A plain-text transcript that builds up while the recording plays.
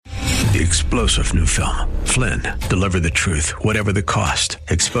The explosive new film, Flynn, deliver the truth, whatever the cost,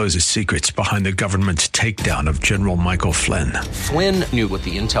 exposes secrets behind the government's takedown of General Michael Flynn. Flynn knew what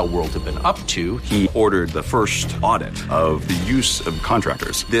the intel world had been up to. He ordered the first audit of the use of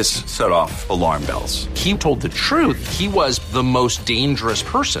contractors. This set off alarm bells. He told the truth. He was the most dangerous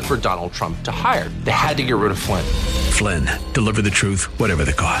person for Donald Trump to hire. They had to get rid of Flynn. Flynn, deliver the truth, whatever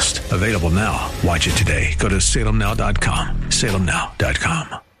the cost. Available now. Watch it today. Go to salemnow.com.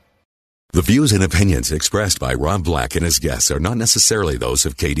 salemnow.com. The views and opinions expressed by Rob Black and his guests are not necessarily those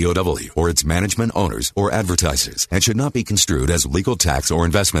of KDOW or its management, owners, or advertisers and should not be construed as legal, tax, or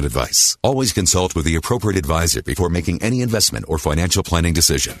investment advice. Always consult with the appropriate advisor before making any investment or financial planning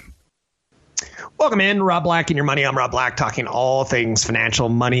decision. Welcome in, Rob Black and Your Money. I'm Rob Black, talking all things financial,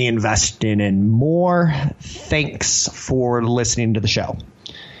 money, investing, and more. Thanks for listening to the show.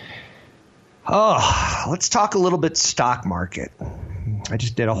 Let's talk a little bit stock market. I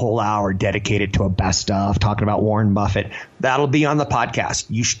just did a whole hour dedicated to a best of talking about Warren Buffett. That'll be on the podcast.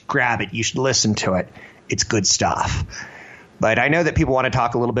 You should grab it. You should listen to it. It's good stuff. But I know that people want to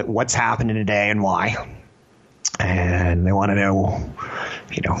talk a little bit what's happening today and why. And they want to know,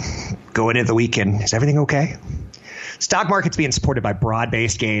 going into the weekend, is everything okay? Stock market's being supported by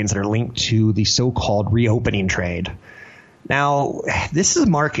broad-based gains that are linked to the so-called reopening trade. Now, this is a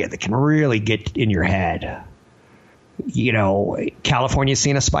market that can really get in your head. California's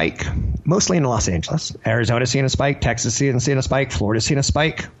seeing a spike, mostly in Los Angeles. Arizona's seeing a spike. Texas seeing a spike. Florida's seeing a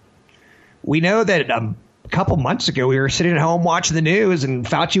spike. We know that a couple months ago, we were sitting at home watching the news, and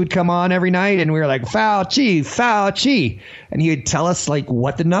Fauci would come on every night, and we were like, Fauci. And he would tell us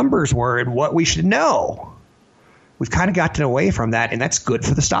what the numbers were and what we should know. We've kind of gotten away from that, and that's good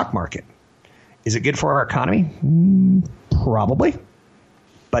for the stock market. Is it good for our economy? Probably.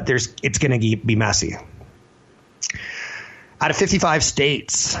 But it's going to be messy. Out of 55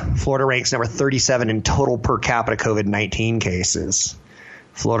 states, Florida ranks number 37 in total per capita COVID-19 cases.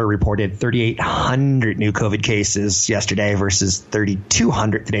 Florida reported 3,800 new COVID cases yesterday versus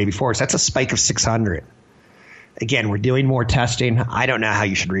 3,200 the day before. So that's a spike of 600. Again, we're doing more testing. I don't know how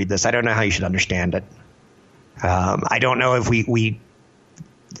you should read this. I don't know how you should understand it. I don't know if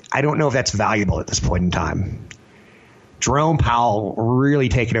I don't know if that's valuable at this point in time. Jerome Powell really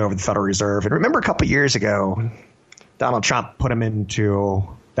taking over the Federal Reserve. And remember a couple of years ago, Donald Trump put him into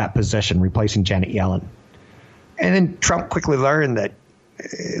that position, replacing Janet Yellen. And then Trump quickly learned that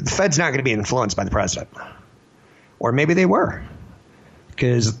the Fed's not going to be influenced by the president. Or maybe they were.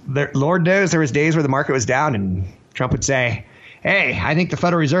 Because Lord knows there was days where the market was down and Trump would say, hey, I think the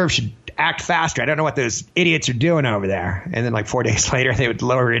Federal Reserve should act faster. I don't know what those idiots are doing over there. And then 4 days later, they would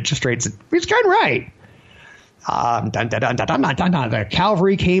lower interest rates. He's kind of right. The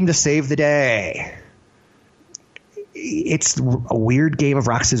cavalry came to save the day. It's a weird game of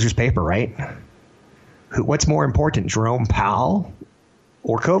rock, scissors, paper, right? What's more important, Jerome Powell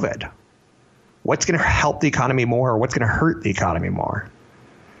or COVID? What's going to help the economy more or what's going to hurt the economy more?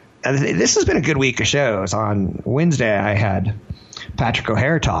 And this has been a good week of shows. On Wednesday, I had Patrick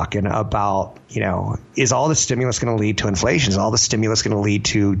O'Hare talking about, is all the stimulus going to lead to inflation? Is all the stimulus going to lead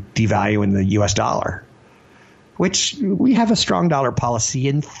to devaluing the U.S. dollar? Which we have a strong dollar policy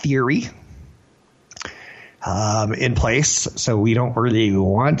in theory in place. So we don't really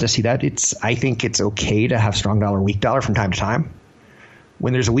want to see that. I think it's okay to have strong dollar, weak dollar from time to time.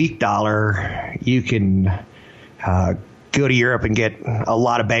 When there's a weak dollar, you can go to Europe and get a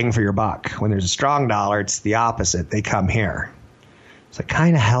lot of bang for your buck. When there's a strong dollar, it's the opposite. They come here. So it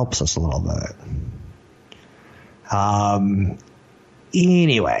kind of helps us a little bit.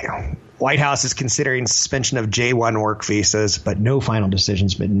 Anyway, White House is considering suspension of J-1 work visas, but no final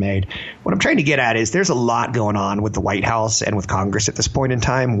decision's been made. What I'm trying to get at is there's a lot going on with the White House and with Congress at this point in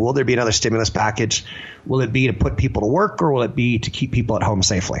time. Will there be another stimulus package? Will it be to put people to work, or will it be to keep people at home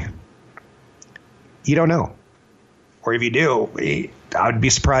safely? You don't know. Or if you do, I would be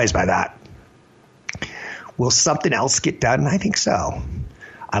surprised by that. Will something else get done? I think so.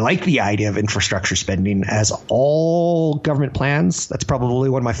 I like the idea of infrastructure spending as all government plans. That's probably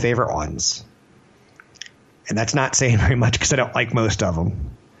one of my favorite ones. And that's not saying very much because I don't like most of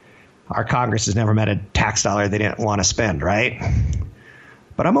them. Our Congress has never met a tax dollar they didn't want to spend, right?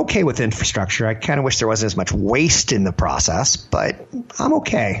 But I'm okay with infrastructure. I kind of wish there wasn't as much waste in the process, but I'm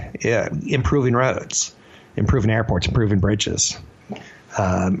okay. Yeah, improving roads, improving airports, improving bridges.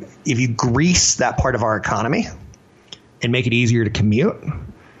 If you grease that part of our economy and make it easier to commute,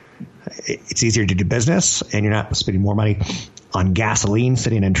 it's easier to do business, and you're not spending more money on gasoline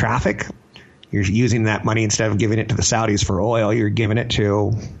sitting in traffic. You're using that money, instead of giving it to the Saudis for oil, you're giving it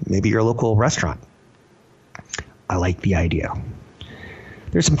to maybe your local restaurant. I like the idea.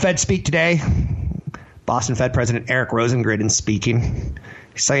 There's some Fed speak today. Boston Fed President Eric Rosengren is speaking,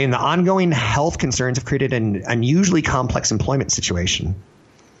 saying the ongoing health concerns have created an unusually complex employment situation.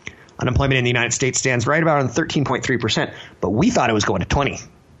 Unemployment in the United States stands right about on 13.3%, but we thought it was going to 20.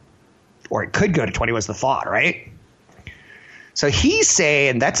 Or it could go to 20 was the thought, right? So he's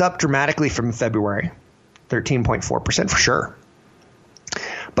saying that's up dramatically from February, 13.4% for sure.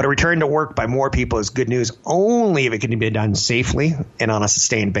 But a return to work by more people is good news only if it can be done safely and on a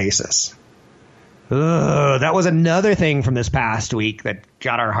sustained basis. That was another thing from this past week that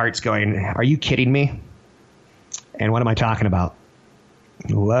got our hearts going. Are you kidding me? And what am I talking about?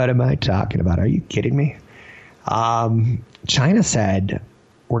 What am I talking about? Are you kidding me? China said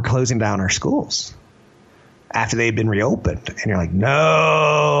we're closing down our schools after they've been reopened. And you're like,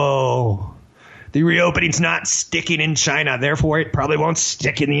 no, the reopening's not sticking in China. Therefore, it probably won't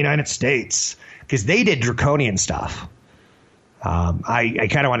stick in the United States because they did draconian stuff. I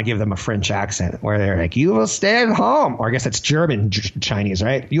kind of want to give them a French accent where they're like, you will stay at home. Or I guess that's German Chinese,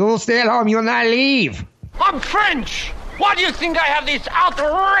 right? You will stay at home. You will not leave. I'm French. Why do you think I have this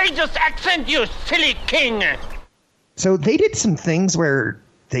outrageous accent, you silly king? So they did some things where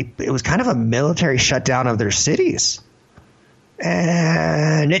it was kind of a military shutdown of their cities.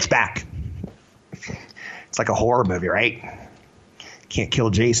 And it's back. It's like a horror movie, right? Can't kill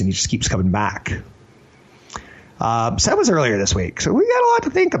Jason. He just keeps coming back. So that was earlier this week. So we got a lot to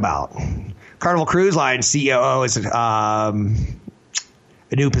think about. Carnival Cruise Line COO is a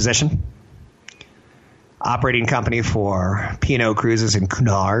new position. Operating company for P&O Cruises and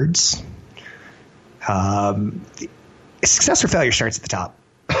Cunards. Success or failure starts at the top.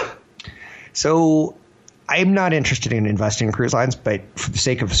 So I'm not interested in investing in cruise lines, but for the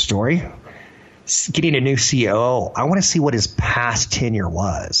sake of the story, getting a new COO, I want to see what his past tenure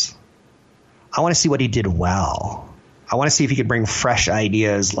was. I want to see what he did well. I want to see if he could bring fresh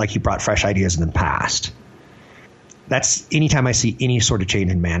ideas like he brought fresh ideas in the past. That's anytime I see any sort of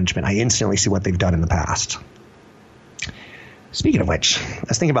change in management, I instantly see what they've done in the past. Speaking of which, I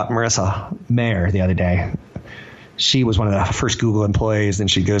was thinking about Marissa Mayer the other day. She was one of the first Google employees, then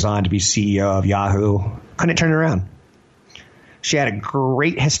she goes on to be CEO of Yahoo. Couldn't turn it around. She had a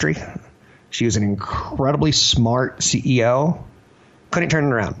great history. She was an incredibly smart CEO. Couldn't turn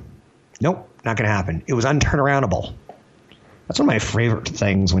it around. Nope, not going to happen. It was unturnaroundable. That's one of my favorite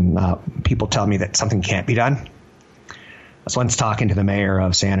things when people tell me that something can't be done. I was once talking to the mayor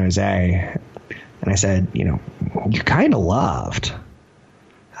of San Jose, and I said, you're kind of loved.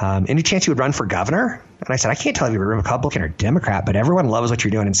 Any chance you would run for governor? And I said, I can't tell if you're a Republican or Democrat, but everyone loves what you're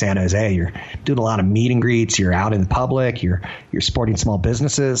doing in San Jose. You're doing a lot of meet and greets. You're out in the public. You're supporting small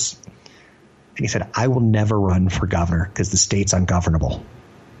businesses. And he said, I will never run for governor because the state's ungovernable.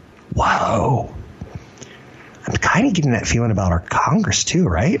 Whoa. I'm kind of getting that feeling about our Congress too,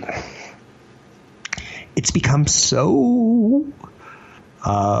 right? It's become so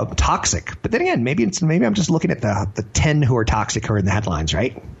toxic. But then again, maybe I'm just looking at the 10 who are toxic who are in the headlines,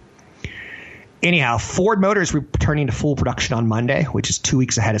 right? Anyhow, Ford Motors returning to full production on Monday, which is 2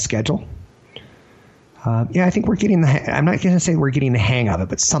 weeks ahead of schedule. I think we're getting I'm not going to say we're getting the hang of it,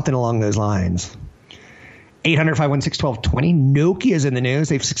 but something along those lines. 800-516-1220. Nokia's in the news.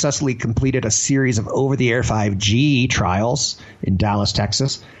 They've successfully completed a series of over-the-air 5G trials in Dallas,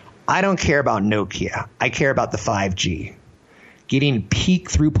 Texas. I don't care about Nokia. I care about the 5G. Getting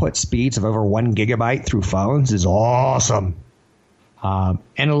peak throughput speeds of over 1 gigabyte through phones is awesome. And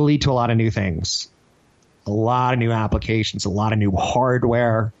it'll lead to a lot of new things. A lot of new applications, a lot of new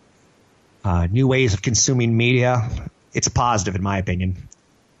hardware, new ways of consuming media. It's a positive, in my opinion.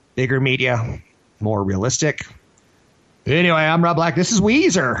 Bigger media, more realistic. Anyway, I'm Rob Black. This is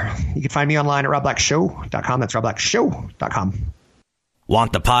Weezer. You can find me online at robblackshow.com. That's robblackshow.com.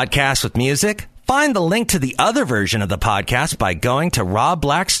 Want the podcast with music? Find the link to the other version of the podcast by going to Rob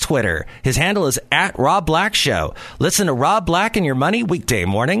Black's Twitter. His handle is @RobBlackShow. Listen to Rob Black and Your Money weekday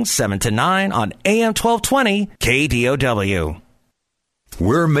mornings, 7 to 9 on AM 1220 KDOW.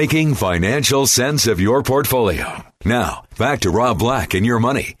 We're making financial sense of your portfolio. Now, back to Rob Black and Your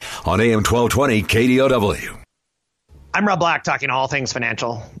Money on AM 1220 KDOW. I'm Rob Black, talking all things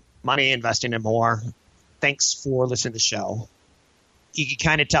financial, money, investing, and more. Thanks for listening to the show. You can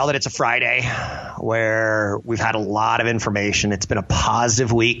kind of tell that it's a Friday where we've had a lot of information. It's been a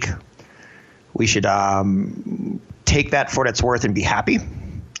positive week. We should take that for what it's worth and be happy.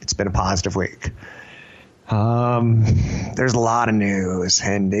 It's been a positive week. There's a lot of news,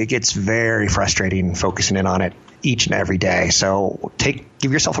 and it gets very frustrating focusing in on it each and every day. So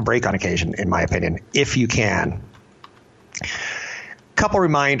give yourself a break on occasion, in my opinion, if you can. Couple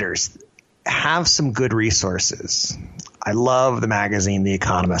reminders. Have some good resources. I love the magazine, The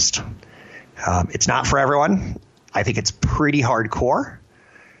Economist. It's not for everyone. I think it's pretty hardcore.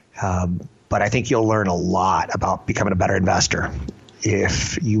 But I think you'll learn a lot about becoming a better investor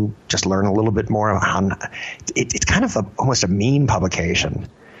if you just learn a little bit more about how it's kind of almost a meme publication.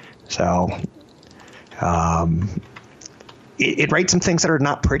 So it writes some things that are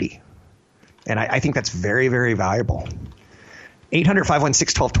not pretty. And I think that's very, very valuable.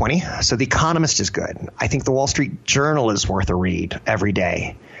 800-516-1220. So The Economist is good. I think the Wall Street Journal is worth a read every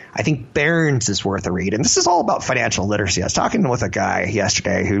day. I think Barron's is worth a read. And this is all about financial literacy. I was talking with a guy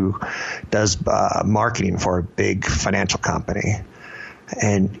yesterday who does marketing for a big financial company.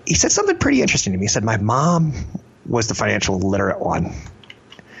 And he said something pretty interesting to me. He said, my mom was the financial literate one,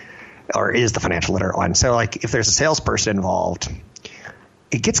 or is the financial literate one. So like if there's a salesperson involved,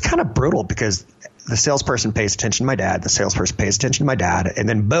 it gets kind of brutal because the salesperson pays attention to my dad. The salesperson pays attention to my dad. And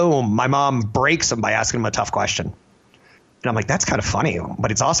then boom, my mom breaks him by asking him a tough question. And I'm like, that's kind of funny, but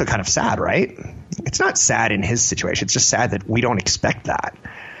it's also kind of sad, right? It's not sad in his situation. It's just sad that we don't expect that.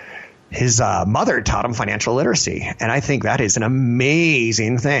 His mother taught him financial literacy, and I think that is an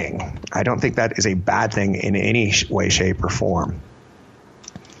amazing thing. I don't think that is a bad thing in any way, shape, or form.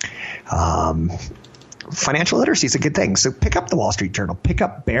 Financial literacy is a good thing. So pick up the Wall Street Journal, pick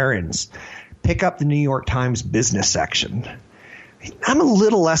up Barron's, pick up the New York Times business section. I'm a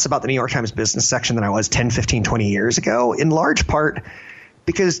little less about the New York Times business section than I was 10, 15, 20 years ago, in large part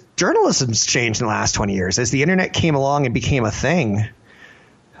because journalism's changed in the last 20 years. As the internet came along and became a thing,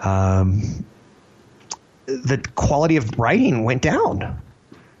 the quality of writing went down.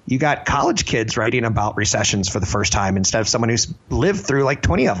 You got college kids writing about recessions for the first time instead of someone who's lived through like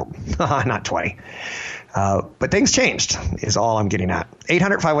 20 of them. Not 20. But things changed is all I'm getting at.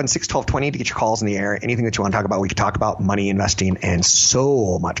 800-516-1220 to get your calls in the air. Anything that you want to talk about, we can talk about money, investing, and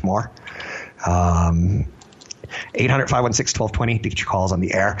so much more. 800-516-1220 to get your calls on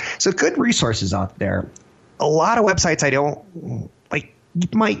the air. So good resources out there. A lot of websites I don't like. You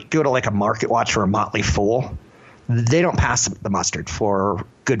might go to like a Market Watch or a Motley Fool. They don't pass the mustard for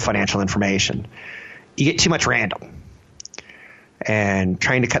good financial information. You get too much random. And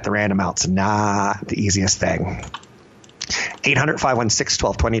trying to cut the random out's not the easiest thing.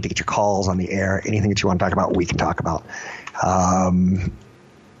 800-516-1220 to get your calls on the air. Anything that you want to talk about, we can talk about.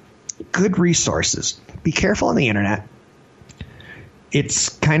 Good resources. Be careful on the internet. It's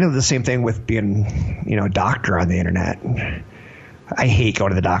kind of the same thing with being, a doctor on the internet. I hate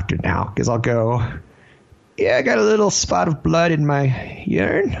going to the doctor now because I'll go, I got a little spot of blood in my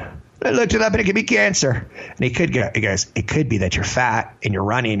urine. I looked it up and it could be cancer. And he goes, it could be that you're fat and you're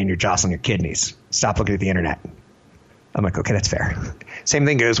running and you're jostling your kidneys. Stop looking at the internet. I'm like, okay, that's fair. Same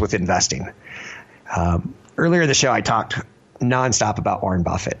thing goes with investing. Earlier in the show, I talked nonstop about Warren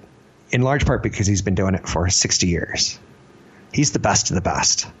Buffett, in large part because he's been doing it for 60 years. He's the best of the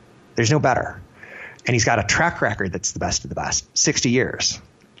best. There's no better. And he's got a track record that's the best of the best. 60 years.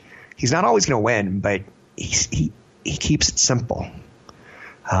 He's not always going to win, but he keeps it simple.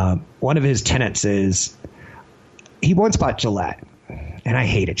 One of his tenets is he once bought Gillette, and I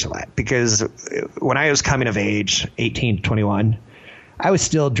hated Gillette because when I was coming of age, 18 to 21, I was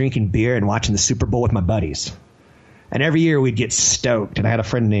still drinking beer and watching the Super Bowl with my buddies. And every year we'd get stoked, and I had a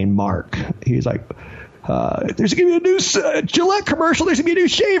friend named Mark. He was like, there's going to be a new Gillette commercial. There's going to be a new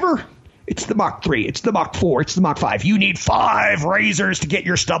shaver. It's the Mach 3. It's the Mach 4. It's the Mach 5. You need 5 razors to get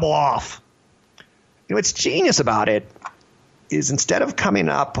your stubble off. What's genius about it is instead of coming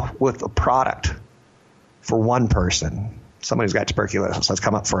up with a product for one person, someone who's got tuberculosis, let's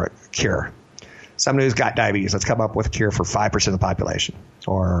come up for a cure. Someone who's got diabetes, let's come up with a cure for 5% of the population,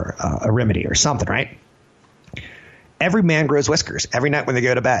 or a remedy or something, right? Every man grows whiskers every night when they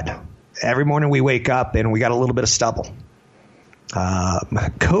go to bed. Every morning we wake up and we got a little bit of stubble.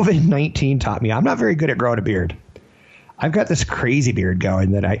 COVID-19 taught me I'm not very good at growing a beard. I've got this crazy beard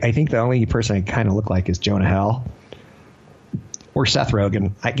going that I think the only person I kind of look like is Jonah Hill or Seth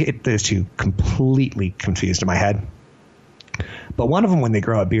Rogen. I get those two completely confused in my head. But one of them, when they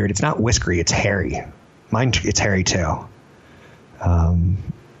grow a beard, it's not whiskery, it's hairy. Mine, it's hairy too.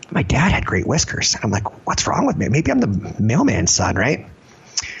 My dad had great whiskers. I'm like, what's wrong with me? Maybe I'm the mailman's son, right?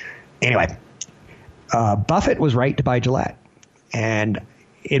 Anyway, Buffett was right to buy Gillette. And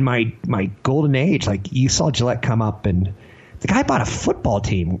in my golden age, like you saw Gillette come up, and the guy bought a football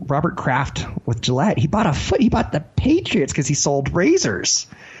team, Robert Kraft with Gillette. He bought the Patriots because he sold razors.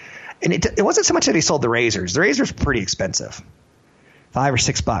 And it wasn't so much that he sold the razors. The razors were pretty expensive, $5 or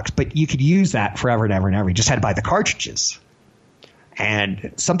 $6, but you could use that forever and ever and ever. You just had to buy the cartridges.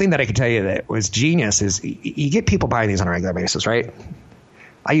 And something that I can tell you that was genius is you get people buying these on a regular basis, right?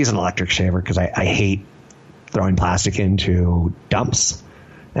 I use an electric shaver because I hate throwing plastic into dumps.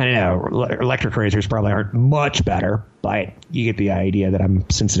 And I know electric razors probably aren't much better, but you get the idea that I'm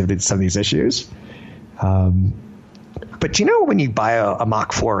sensitive to some of these issues. But when you buy a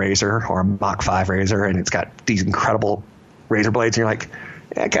Mach 4 razor or a Mach 5 razor and it's got these incredible razor blades, and you're like,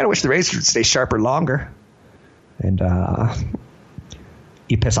 I kind of wish the razor would stay sharper longer. And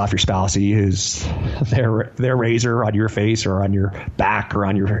you piss off your spouse, you use their razor on your face or on your back or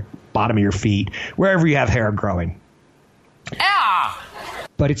on your bottom of your feet, wherever you have hair growing.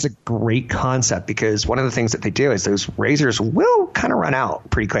 But it's a great concept because one of the things that they do is those razors will kind of run out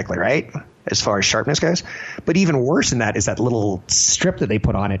pretty quickly, right? As far as sharpness goes. But even worse than that is that little strip that they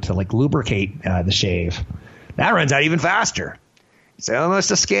put on it to like lubricate the shave. That runs out even faster. It's almost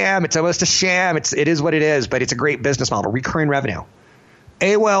a scam. It's almost a sham. It is what it is, but it's a great business model, recurring revenue.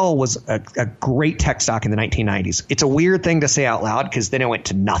 AOL was a great tech stock in the 1990s. It's a weird thing to say out loud because then it went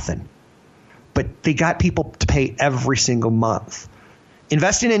to nothing. But they got people to pay every single month.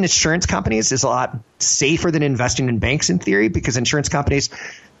 Investing in insurance companies is a lot safer than investing in banks in theory because insurance companies,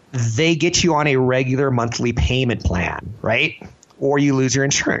 they get you on a regular monthly payment plan, right? Or you lose your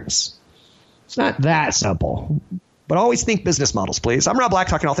insurance. It's not that simple. But always think business models, please. I'm Rob Black,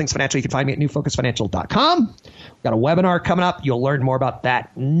 talking all things financial. You can find me at newfocusfinancial.com. We've got a webinar coming up. You'll learn more about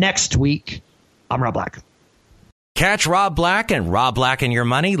that next week. I'm Rob Black. Catch Rob Black and Rob Black and Your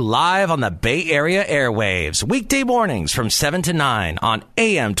Money live on the Bay Area airwaves, weekday mornings from 7 to 9 on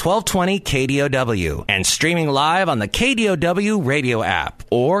AM 1220 KDOW and streaming live on the KDOW radio app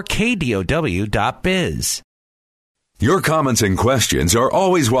or KDOW.biz. Your comments and questions are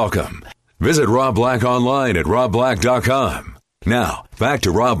always welcome. Visit Rob Black online at robblack.com. Now, back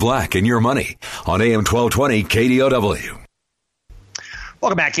to Rob Black and Your Money on AM 1220 KDOW.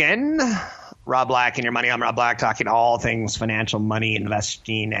 Welcome back in. Rob Black and Your Money. I'm Rob Black, talking all things financial, money,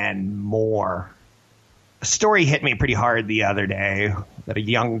 investing, and more. A story hit me pretty hard the other day that a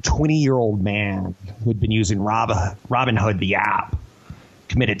young 20-year-old man who'd been using Robinhood, the app,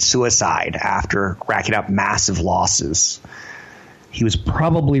 committed suicide after racking up massive losses. He was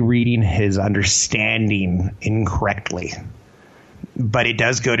probably reading his understanding incorrectly. But it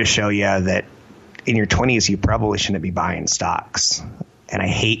does go to show you that in your 20s, you probably shouldn't be buying stocks. And I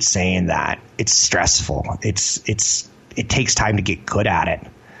hate saying that. It's stressful. It takes time to get good at it.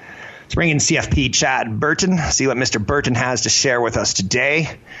 Let's bring in CFP Chad Burton, see what Mr. Burton has to share with us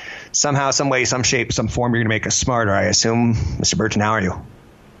today. Somehow, some way, some shape, some form, you're going to make us smarter, I assume. Mr. Burton, how are you?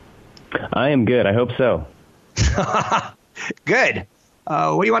 I am good. I hope so. Good.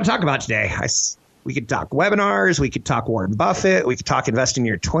 What do you want to talk about today? We could talk webinars. We could talk Warren Buffett. We could talk investing in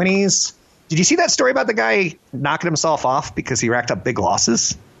your 20s. Did you see that story about the guy knocking himself off because he racked up big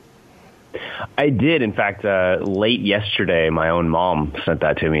losses? I did. In fact, late yesterday, my own mom sent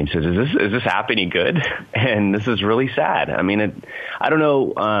that to me and says, is this app any good? And this is really sad. I mean, I don't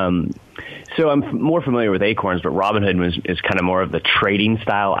know. So I'm more familiar with Acorns, but Robinhood is kind of more of the trading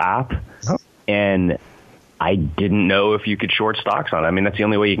style app. Oh. And I didn't know if you could short stocks on it. I mean, that's the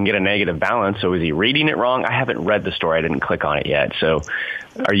only way you can get a negative balance. So is he reading it wrong? I haven't read the story. I didn't click on it yet. So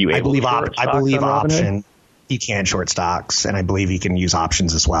are you able to short stocks? I believe option. He can short stocks, and I believe he can use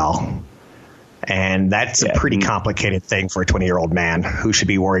options as well. And that's a pretty complicated thing for a 20-year-old man who should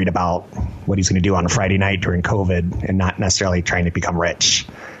be worried about what he's going to do on a Friday night during COVID and not necessarily trying to become rich.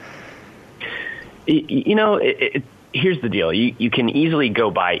 You know, here's the deal. You can easily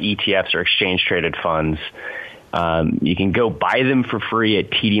go buy ETFs or exchange-traded funds. You can go buy them for free at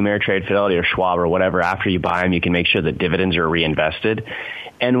TD Ameritrade, Fidelity, or Schwab or whatever. After you buy them, you can make sure the dividends are reinvested.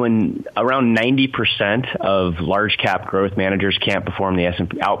 And when around 90% of large cap growth managers can't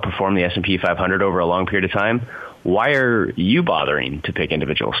outperform the S&P 500 over a long period of time, why are you bothering to pick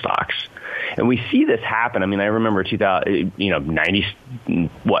individual stocks? And we see this happen. I mean, I remember 5 through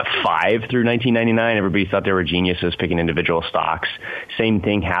 1999. Everybody thought they were geniuses picking individual stocks. Same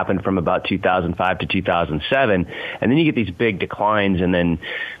thing happened from about 2005 to 2007. And then you get these big declines, and then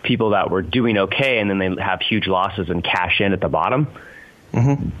people that were doing okay, and then they have huge losses and cash in at the bottom.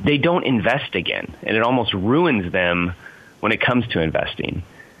 Mm-hmm. They don't invest again, and it almost ruins them when it comes to investing.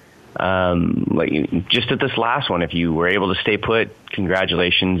 Like just at this last one, if you were able to stay put,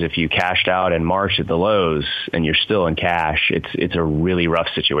 congratulations. If you cashed out in March at the lows and you're still in cash, it's a really rough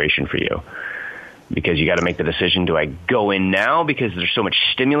situation for you, because you got to make the decision: do I go in now because there's so much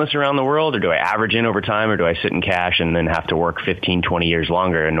stimulus around the world, or do I average in over time, or do I sit in cash and then have to work 15, 20 years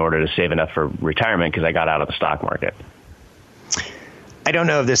longer in order to save enough for retirement because I got out of the stock market? I don't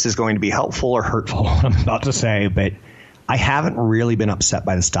know if this is going to be helpful or hurtful, what I'm about to say, but I haven't really been upset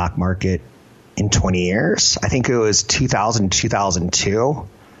by the stock market in 20 years. I think it was 2000, 2002.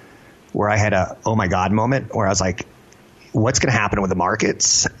 where I had a oh my God moment where I was like, what's going to happen with the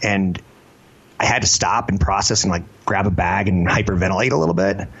markets? And I had to stop and process and like grab a bag and hyperventilate a little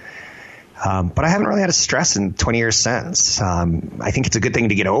bit. But I haven't really had a stress in 20 years since. I think it's a good thing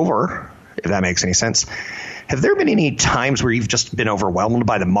to get over, if that makes any sense. Have there been any times where you've just been overwhelmed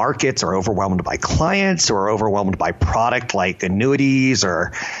by the markets or overwhelmed by clients or overwhelmed by product like annuities?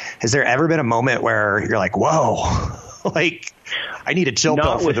 Or has there ever been a moment where you're like, whoa, like I need a chill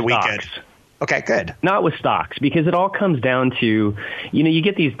pill for the weekend? Okay, good. Not with stocks, because it all comes down to, you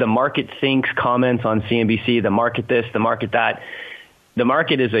get the market thinks comments on CNBC, the market this, the market that. The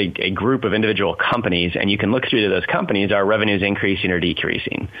market is a group of individual companies, and you can look through to those companies. Are revenues increasing or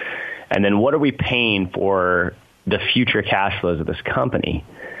decreasing? And then what are we paying for the future cash flows of this company?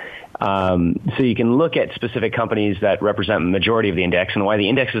 So you can look at specific companies that represent the majority of the index, and why the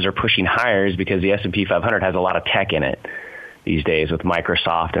indexes are pushing higher is because the S&P 500 has a lot of tech in it these days with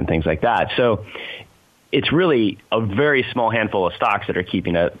Microsoft and things like that. So it's really a very small handful of stocks that are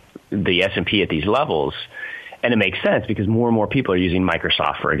keeping the S&P at these levels. And it makes sense because more and more people are using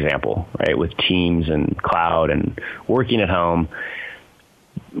Microsoft, for example, right, with Teams and cloud and working at home.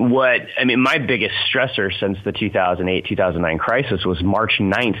 My biggest stressor since the 2008-2009 crisis was March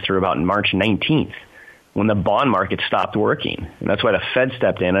 9th through about March 19th when the bond market stopped working. And that's why the Fed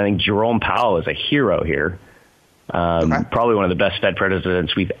stepped in. I think Jerome Powell is a hero here. Probably one of the best Fed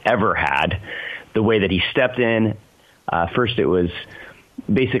presidents we've ever had. The way that he stepped in, first it was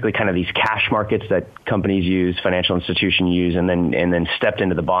basically kind of these cash markets that companies use, financial institutions use, and then stepped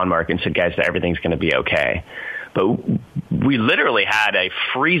into the bond market and said, guys, everything's going to be okay. But we literally had a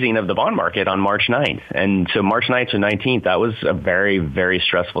freezing of the bond market on March 9th. And so March 9th to 19th, that was a very, very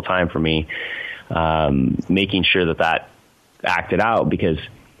stressful time for me, making sure that acted out because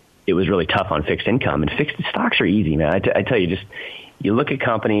it was really tough on fixed income. And fixed stocks are easy, man. I tell you, you look at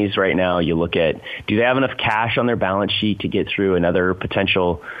companies right now, you look at, do they have enough cash on their balance sheet to get through another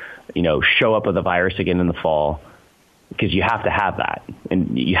potential, show up of the virus again in the fall? Because you have to have that.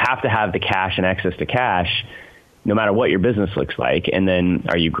 And you have to have the cash and access to cash no matter what your business looks like. And then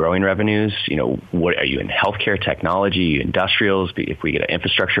are you growing revenues? What are you in healthcare, technology, industrials, if we get an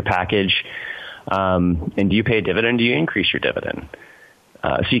infrastructure package? And do you pay a dividend? Do you increase your dividend?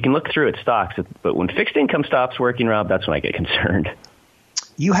 So you can look through at stocks, but when fixed income stops working, Rob, that's when I get concerned.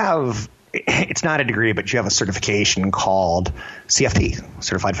 You have, it's not a degree, but you have a certification called CFP,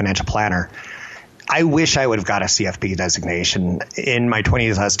 Certified Financial Planner. I wish I would have got a CFP designation. In my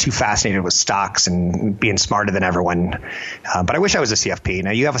 20s, I was too fascinated with stocks and being smarter than everyone. But I wish I was a CFP.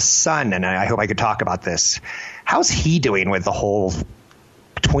 Now, you have a son, and I hope I could talk about this. How's he doing with the whole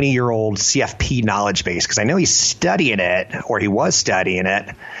 20-year-old CFP knowledge base? Because I know he's studying it, or he was studying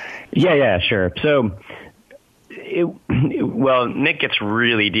it. Yeah, sure. So, Nick gets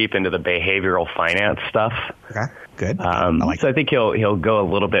really deep into the behavioral finance stuff. Okay, good. So I think he'll go a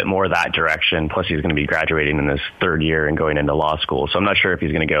little bit more that direction. Plus, he's going to be graduating in his third year and going into law school. So I'm not sure if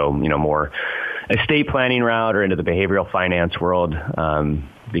he's going to go, more estate planning route or into the behavioral finance world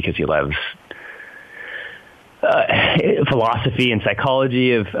because he loves philosophy and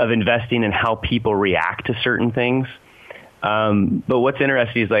psychology of investing and how people react to certain things. But what's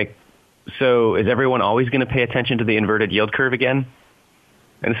interesting is so is everyone always going to pay attention to the inverted yield curve again?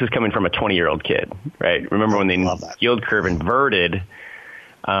 And this is coming from a 20-year-old kid, right? Remember when the yield curve inverted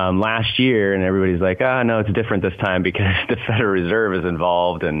last year and everybody's like, no, it's different this time because the Federal Reserve is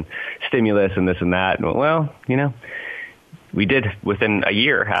involved and stimulus and this and that. And, well, we did within a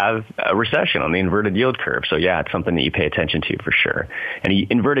year have a recession on the inverted yield curve. So yeah, it's something that you pay attention to for sure. And the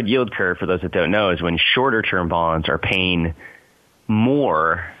inverted yield curve, for those that don't know, is when shorter term bonds are paying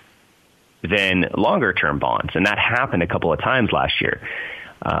more than longer term bonds. And that happened a couple of times last year.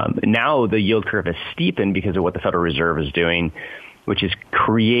 Now the yield curve has steepened because of what the Federal Reserve is doing, which has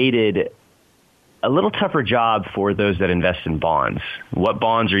created a little tougher job for those that invest in bonds. What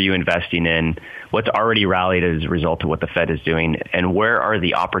bonds are you investing in? What's already rallied as a result of what the Fed is doing? And where are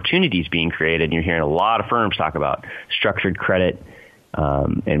the opportunities being created? And you're hearing a lot of firms talk about structured credit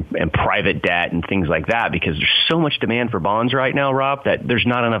and private debt and things like that because there's so much demand for bonds right now, Rob, that there's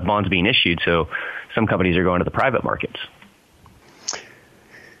not enough bonds being issued. So some companies are going to the private markets.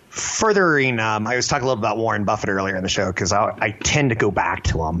 Furthering, I was talking a little about Warren Buffett earlier in the show because I tend to go back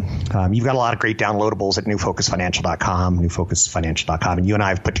to him. You've got a lot of great downloadables at newfocusfinancial.com, and you and I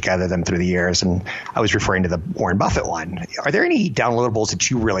have put together them through the years, and I was referring to the Warren Buffett one. Are there any downloadables that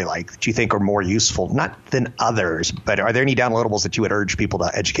you really like, that you think are more useful, not than others, but are there any downloadables that you would urge people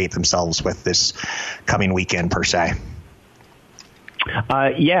to educate themselves with this coming weekend per se?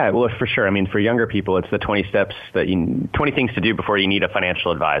 Yeah, well, for sure. I mean, for younger people, it's the 20 steps 20 things to do before you need a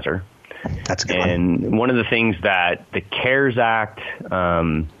financial advisor. That's a good one. One of the things that the CARES Act,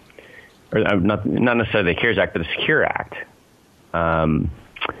 or not necessarily the CARES Act, but the Secure Act, and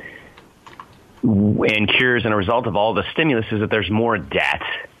cures, and a result of all the stimulus, is that there's more debt,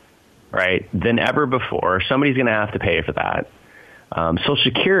 right, than ever before. Somebody's going to have to pay for that. Social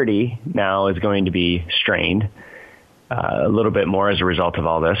Security now is going to be strained a little bit more as a result of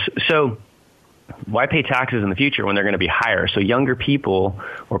all this. So why pay taxes in the future when they're going to be higher? So younger people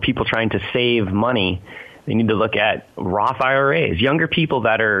or people trying to save money, they need to look at Roth IRAs. Younger people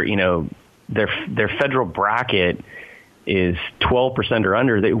that are, their federal bracket is 12% or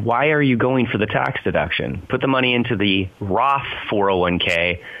under. Why are you going for the tax deduction? Put the money into the Roth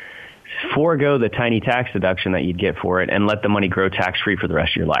 401k, forego the tiny tax deduction that you'd get for it, and let the money grow tax-free for the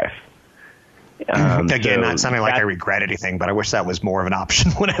rest of your life. Again, not sounding like I regret anything, but I wish that was more of an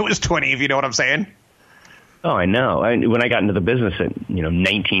option when I was 20, if you know what I'm saying. Oh, I know. When I got into the business at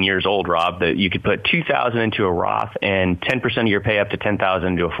 19 years old, Rob, that you could put $2,000 into a Roth and 10% of your pay up to $10,000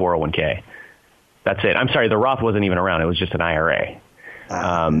 into a 401k. That's it. I'm sorry, the Roth wasn't even around. It was just an IRA.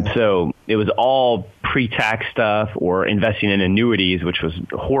 So it was all pre-tax stuff or investing in annuities, which was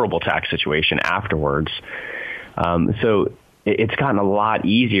a horrible tax situation afterwards. So it's gotten a lot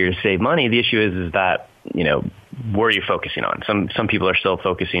easier to save money. The issue is that, where are you focusing on? Some people are still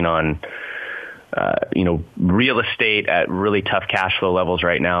focusing on, real estate at really tough cash flow levels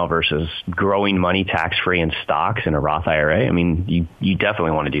right now versus growing money tax-free in stocks in a Roth IRA. I mean, you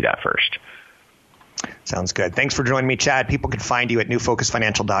definitely want to do that first. Sounds good. Thanks for joining me, Chad. People can find you at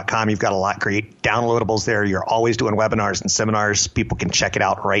newfocusfinancial.com. You've got a lot of great downloadables there. You're always doing webinars and seminars. People can check it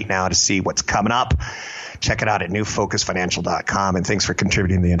out right now to see what's coming up. Check it out at newfocusfinancial.com. And thanks for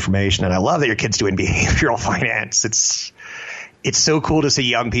contributing the information. And I love that your kid's doing behavioral finance. It's so cool to see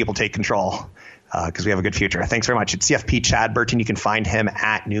young people take control because we have a good future. Thanks very much. It's CFP Chad Burton. You can find him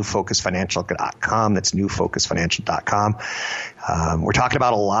at newfocusfinancial.com. That's newfocusfinancial.com. We're talking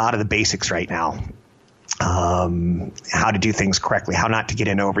about a lot of the basics right now. How to do things correctly, how not to get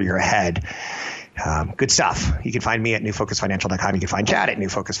in over your head. Good stuff. You can find me at newfocusfinancial.com. You can find Chad at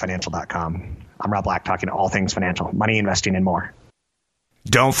newfocusfinancial.com. I'm Rob Black, talking all things financial, money, investing, and more.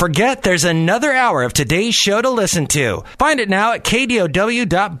 Don't forget, there's another hour of today's show to listen to. Find it now at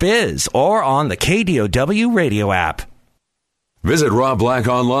KDOW.biz or on the KDOW radio app. Visit Rob Black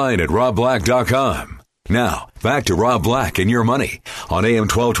online at robblack.com. Now, back to Rob Black and Your Money on AM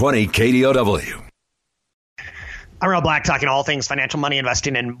 1220 KDOW. I'm Rob Black, talking all things financial, money,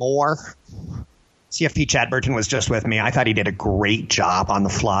 investing, and more. CFP Chad Burton was just with me. I thought he did a great job on the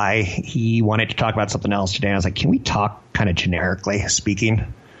fly. He wanted to talk about something else today. I was like, can we talk kind of generically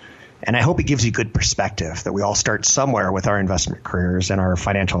speaking? And I hope it gives you good perspective that we all start somewhere with our investment careers and our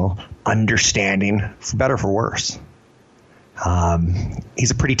financial understanding, for better or for worse.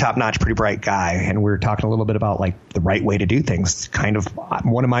 He's a pretty top-notch, pretty bright guy, and we were talking a little bit about like the right way to do things. Kind of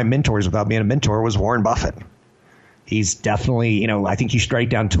one of my mentors, without being a mentor, was Warren Buffett. He's definitely, I think you should write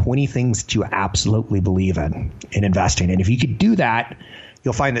down 20 things that you absolutely believe in investing. And if you could do that,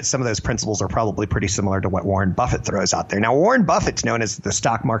 you'll find that some of those principles are probably pretty similar to what Warren Buffett throws out there. Now, Warren Buffett's known as the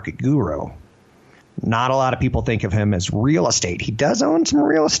stock market guru. Not a lot of people think of him as real estate. He does own some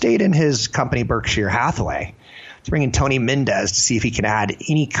real estate in his company, Berkshire Hathaway. Let's bring in Tony Mendez to see if he can add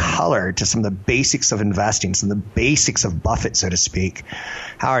any color to some of the basics of investing, some of the basics of Buffett, so to speak.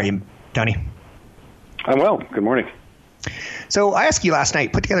 How are you, Tony? I'm well. Good morning. So I asked you last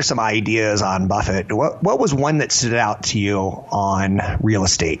night, put together some ideas on Buffett. What was one that stood out to you on real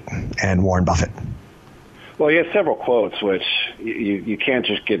estate and Warren Buffett? Well, he has several quotes, which you can't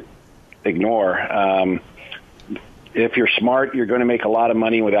just ignore. If you're smart, you're going to make a lot of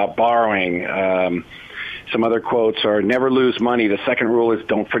money without borrowing. Some other quotes are never lose money. The second rule is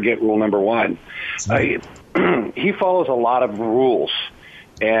don't forget rule number one. He follows a lot of rules.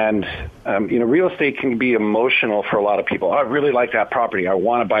 And, real estate can be emotional for a lot of people. I really like that property. I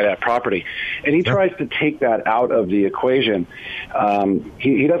want to buy that property. And he tries to take that out of the equation.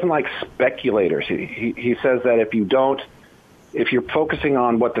 He doesn't like speculators. He says that if you're focusing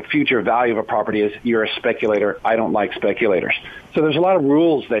on what the future value of a property is, you're a speculator. I don't like speculators. So there's a lot of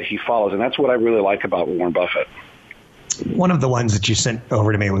rules that he follows, and that's what I really like about Warren Buffett. One of the ones that you sent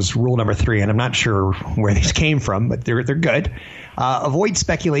over to me was rule number 3, and I'm not sure where these came from, but they're good. Avoid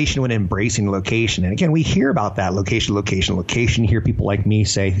speculation when embracing location. And again, we hear about that location. You hear people like me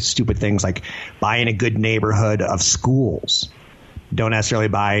say stupid things like buy in a good neighborhood of schools. Don't necessarily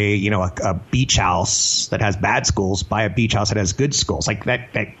buy, a beach house that has bad schools. Buy a beach house that has good schools. Like that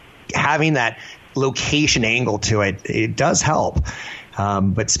having that location angle to it, it does help.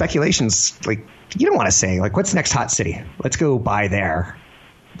 But speculation's like, you don't want to say, like, what's the next hot city? Let's go buy there.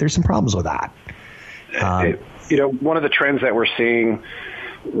 there's some problems with that. One of the trends that we're seeing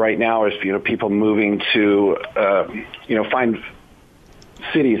right now is, people moving to, find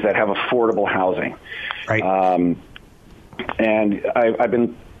cities that have affordable housing. Right. And I've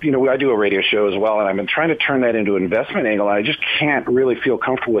been, I do a radio show as well, and I've been trying to turn that into an investment angle, and I just can't really feel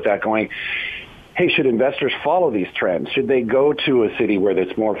comfortable with that going, hey, should investors follow these trends? Should they go to a city where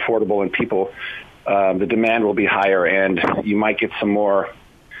it's more affordable and people, the demand will be higher and you might get some more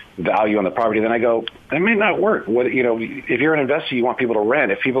value on the property? Then I go, that may not work. If you're an investor, you want people to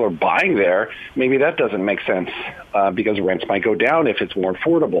rent. If people are buying there, maybe that doesn't make sense because rents might go down if it's more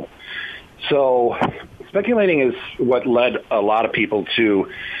affordable. So speculating is what led a lot of people to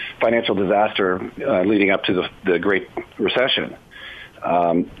financial disaster leading up to the Great Recession.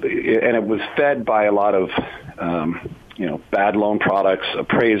 And it was fed by a lot of, bad loan products,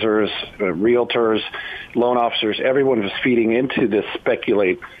 appraisers, realtors, loan officers. Everyone was feeding into this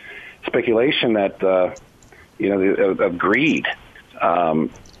speculation that, of greed.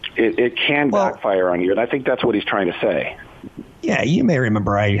 It can backfire on you, and I think that's what he's trying to say. Yeah, you may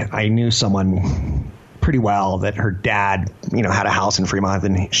remember I knew someone pretty well that her dad, had a house in Fremont,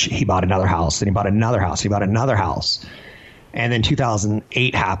 and he bought another house, then he bought another house, he bought another house. And then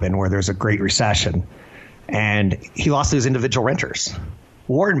 2008 happened where there's a Great Recession, and he lost those individual renters.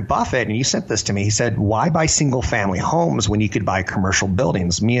 Warren Buffett, and you sent this to me, he said, why buy single family homes when you could buy commercial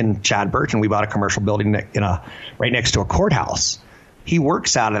buildings? Me and Chad Burton, we bought a commercial building right next to a courthouse. He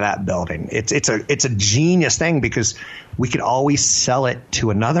works out of that building. It's a genius thing because we could always sell it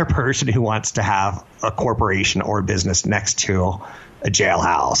to another person who wants to have a corporation or a business next to a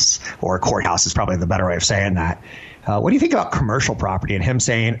jailhouse, or a courthouse is probably the better way of saying that. What do you think about commercial property and him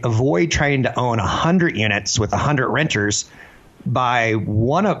saying avoid trying to own 100 units with 100 renters, buy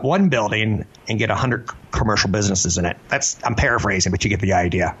one building and get 100 commercial businesses in it? I'm paraphrasing, but you get the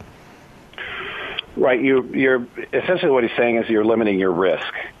idea. Right. You're essentially what he's saying is you're limiting your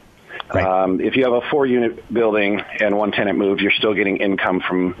risk. Right. If you have a 4-unit building and one tenant moves, you're still getting income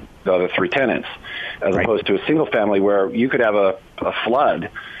from the other 3 tenants, as opposed to a single family where you could have a flood,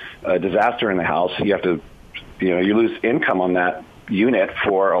 a disaster in the house. You have to, you lose income on that unit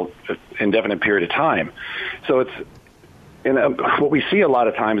for an indefinite period of time. So what we see a lot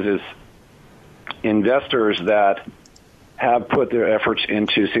of times is investors that have put their efforts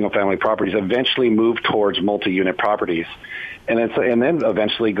into single-family properties eventually move towards multi-unit properties, and then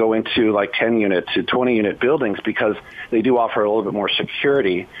eventually go into like 10-unit to 20-unit buildings because they do offer a little bit more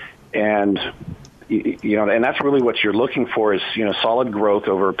security, and and that's really what you're looking for is solid growth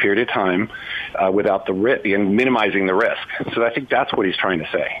over a period of time without the risk and minimizing the risk. So I think that's what he's trying to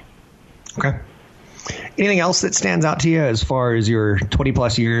say. Okay. Anything else that stands out to you as far as your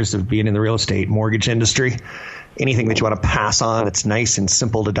 20-plus years of being in the real estate mortgage industry? Anything that you want to pass on that's nice and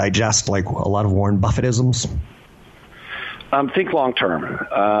simple to digest, like a lot of Warren Buffettisms? Think long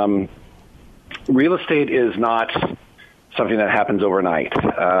term. Real estate is not something that happens overnight.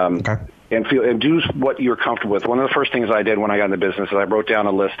 Okay. And do what you're comfortable with. One of the first things I did when I got in the business is I wrote down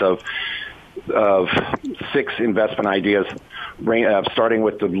a list of 6 investment ideas, starting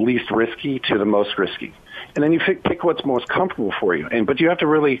with the least risky to the most risky. And then you pick what's most comfortable for you. But you have to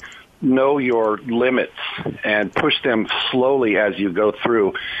really know your limits and push them slowly as you go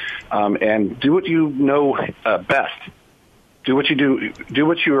through, and do what you know best. Do what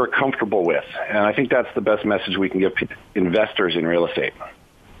you are comfortable with. And I think that's the best message we can give investors in real estate.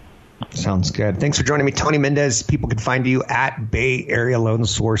 Sounds good. Thanks for joining me, Tony Mendez. People can find you at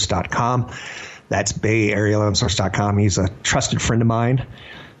BayAreaLoanSource.com. That's BayAreaLoanSource.com. He's a trusted friend of mine.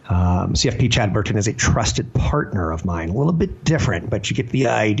 CFP Chad Burton is a trusted partner of mine. A little bit different, but you get the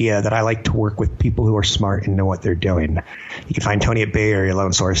idea that I like to work with people who are smart and know what they're doing. You can find Tony at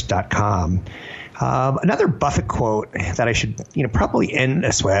BayAreaLoanSource.com. Another Buffett quote that I should probably end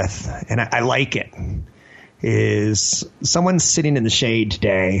this with, and I like it, is someone's sitting in the shade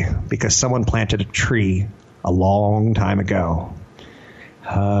today because someone planted a tree a long time ago.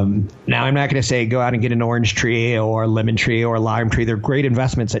 Now, I'm not going to say go out and get an orange tree or a lemon tree or a lime tree. They're great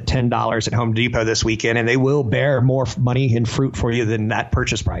investments at $10 at Home Depot this weekend, and they will bear more money and fruit for you than that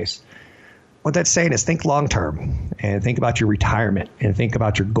purchase price. What that's saying is think long term and think about your retirement and think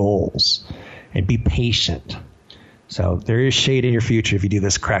about your goals and be patient. So there is shade in your future if you do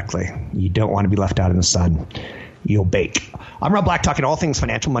this correctly. You don't want to be left out in the sun. You'll bake. I'm Rob Black, talking all things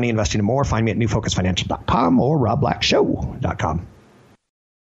financial, money, investing, and more. Find me at newfocusfinancial.com or robblackshow.com.